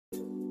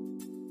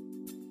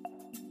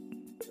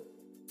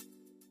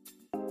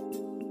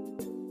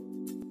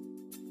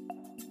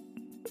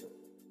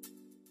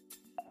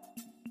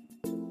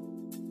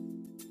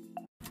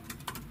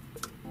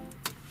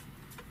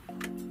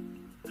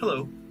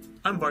Hello,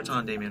 I'm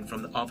Barton Damian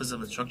from the Office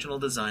of Instructional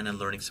Design and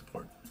Learning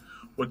Support.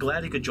 We're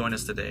glad you could join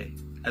us today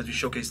as we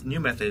showcase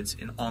new methods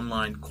in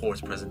online course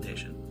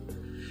presentation.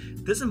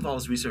 This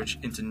involves research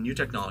into new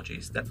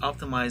technologies that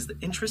optimize the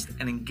interest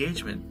and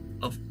engagement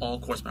of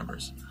all course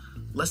members.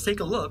 Let's take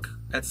a look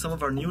at some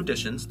of our new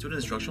additions to the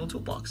Instructional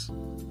Toolbox.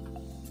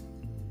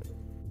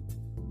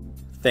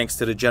 Thanks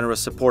to the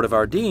generous support of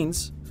our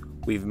deans,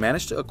 we've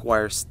managed to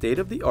acquire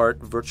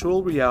state-of-the-art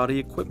virtual reality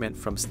equipment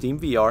from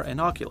SteamVR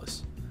and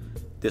Oculus.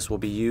 This will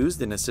be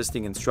used in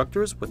assisting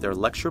instructors with their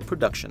lecture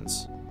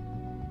productions.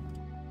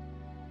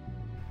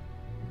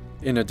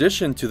 In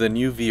addition to the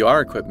new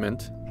VR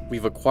equipment,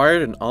 we've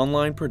acquired an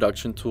online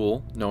production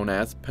tool known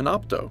as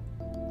Panopto,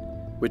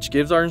 which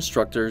gives our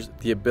instructors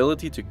the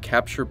ability to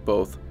capture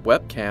both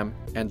webcam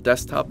and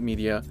desktop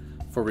media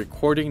for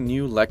recording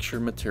new lecture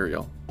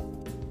material.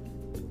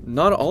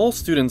 Not all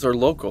students are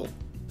local,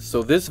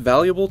 so this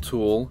valuable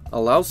tool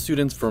allows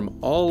students from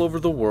all over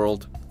the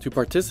world to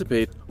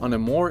participate on a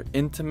more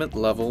intimate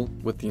level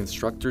with the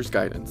instructor's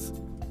guidance.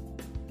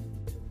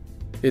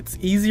 It's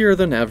easier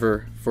than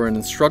ever for an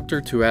instructor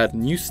to add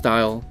new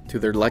style to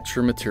their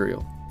lecture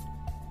material.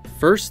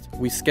 First,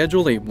 we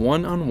schedule a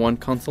one-on-one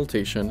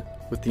consultation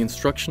with the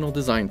instructional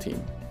design team,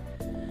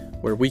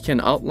 where we can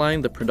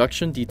outline the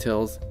production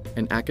details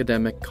and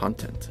academic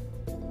content.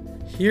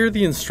 Here,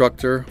 the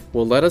instructor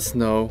will let us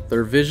know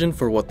their vision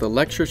for what the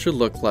lecture should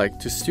look like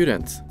to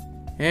students,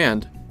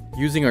 and,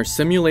 using our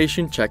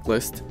simulation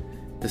checklist,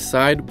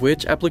 decide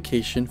which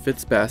application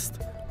fits best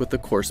with the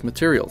course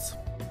materials.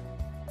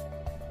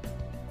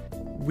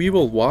 We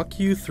will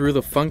walk you through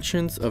the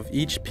functions of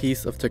each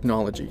piece of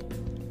technology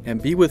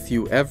and be with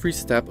you every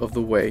step of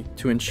the way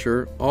to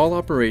ensure all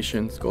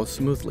operations go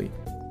smoothly.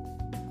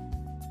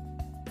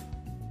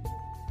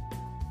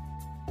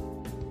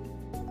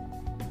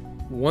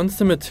 Once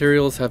the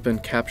materials have been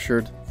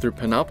captured through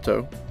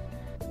Panopto,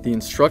 the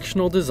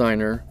instructional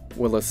designer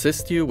will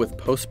assist you with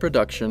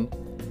post-production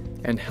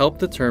and help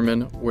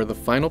determine where the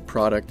final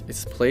product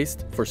is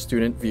placed for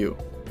student view.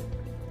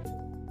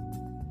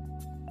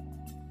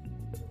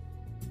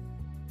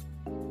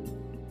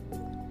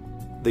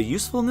 The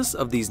usefulness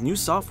of these new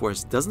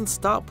softwares doesn't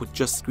stop with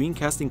just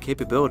screencasting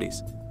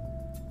capabilities.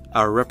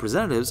 Our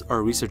representatives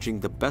are researching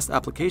the best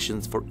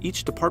applications for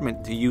each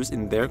department to use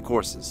in their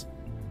courses.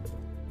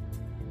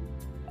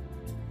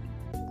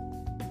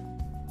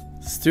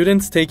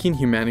 Students taking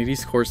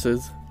humanities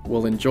courses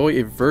will enjoy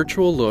a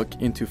virtual look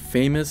into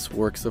famous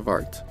works of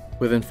art,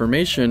 with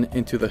information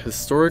into the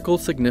historical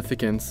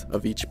significance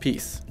of each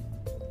piece.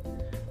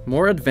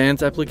 More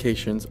advanced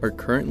applications are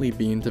currently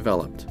being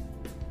developed.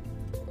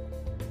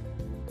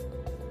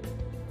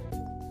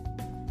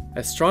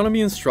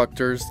 Astronomy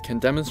instructors can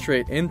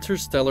demonstrate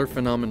interstellar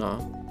phenomena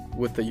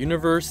with the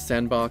Universe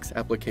Sandbox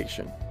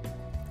application.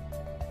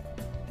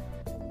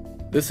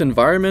 This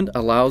environment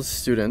allows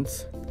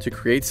students to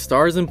create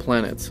stars and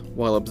planets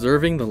while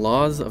observing the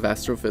laws of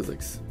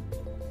astrophysics.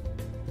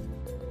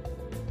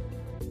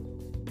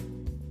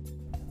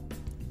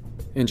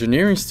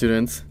 Engineering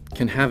students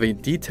can have a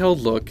detailed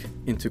look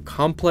into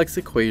complex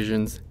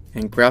equations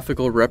and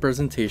graphical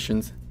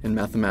representations in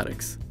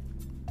mathematics.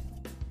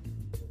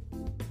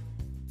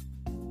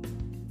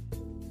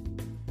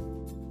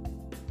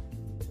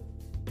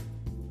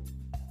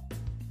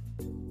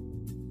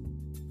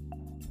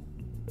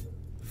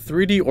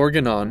 "3D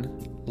Organon"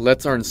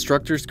 lets our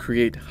instructors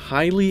create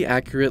highly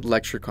accurate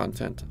lecture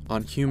content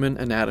on human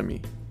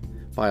anatomy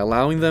by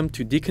allowing them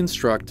to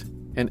deconstruct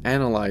and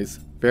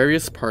analyze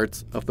various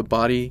parts of the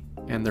body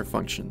and their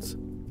functions.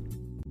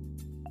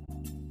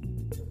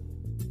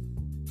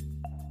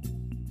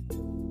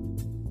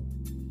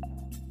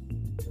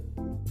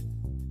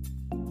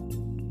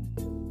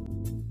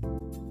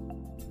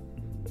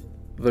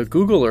 The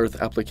Google Earth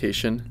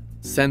application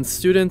sends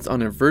students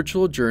on a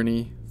virtual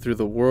journey through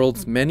the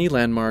world's many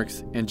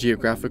landmarks and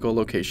geographical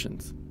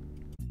locations.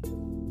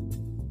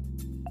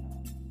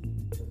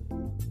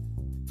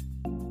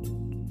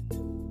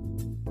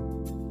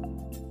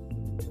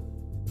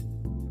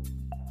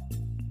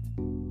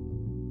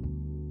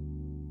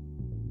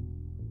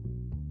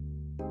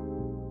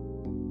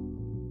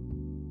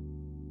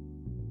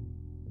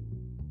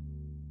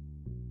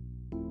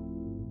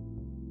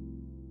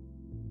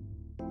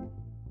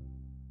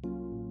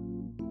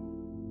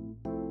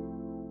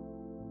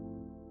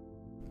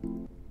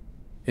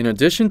 In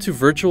addition to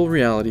virtual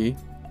reality,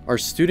 our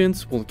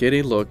students will get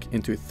a look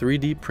into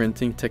 3D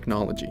printing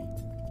technology.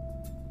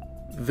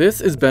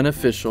 This is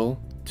beneficial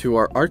to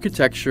our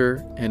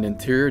architecture and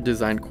interior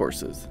design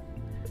courses,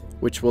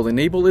 which will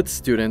enable its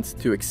students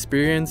to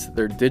experience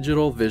their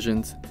digital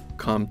visions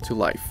come to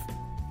life.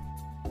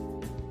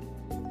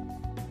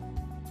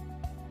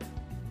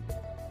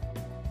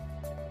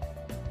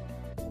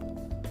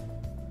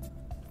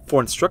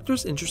 For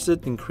instructors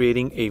interested in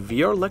creating a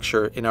VR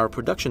lecture in our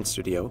production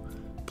studio,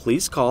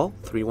 please call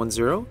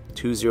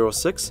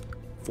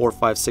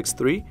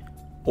 310-206-4563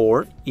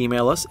 or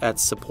email us at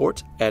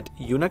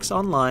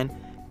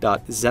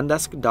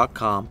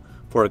support@unixonline.zendesk.com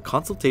for a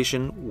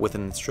consultation with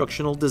an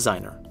instructional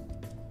designer.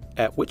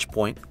 at which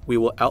point we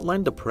will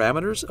outline the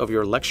parameters of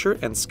your lecture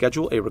and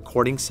schedule a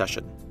recording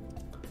session.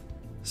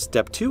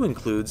 Step 2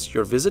 includes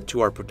your visit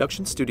to our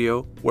production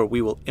studio where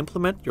we will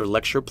implement your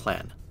lecture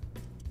plan.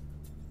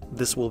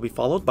 This will be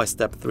followed by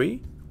Step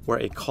 3, where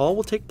a call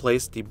will take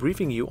place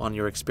debriefing you on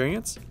your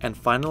experience and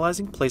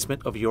finalizing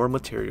placement of your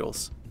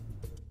materials.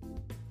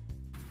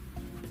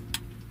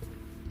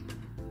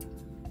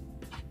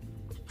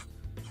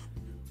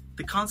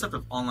 The concept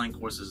of online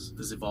courses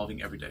is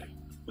evolving every day,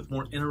 with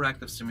more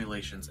interactive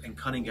simulations and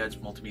cutting-edge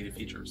multimedia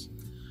features.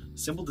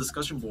 Simple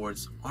discussion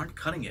boards aren't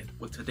cutting it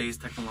with today's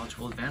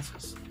technological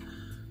advances.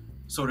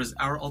 So it is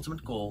our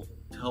ultimate goal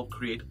to help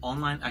create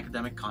online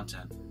academic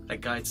content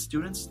that guides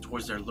students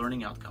towards their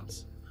learning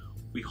outcomes.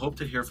 We hope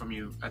to hear from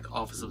you at the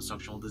Office of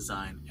Instructional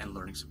Design and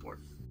Learning Support.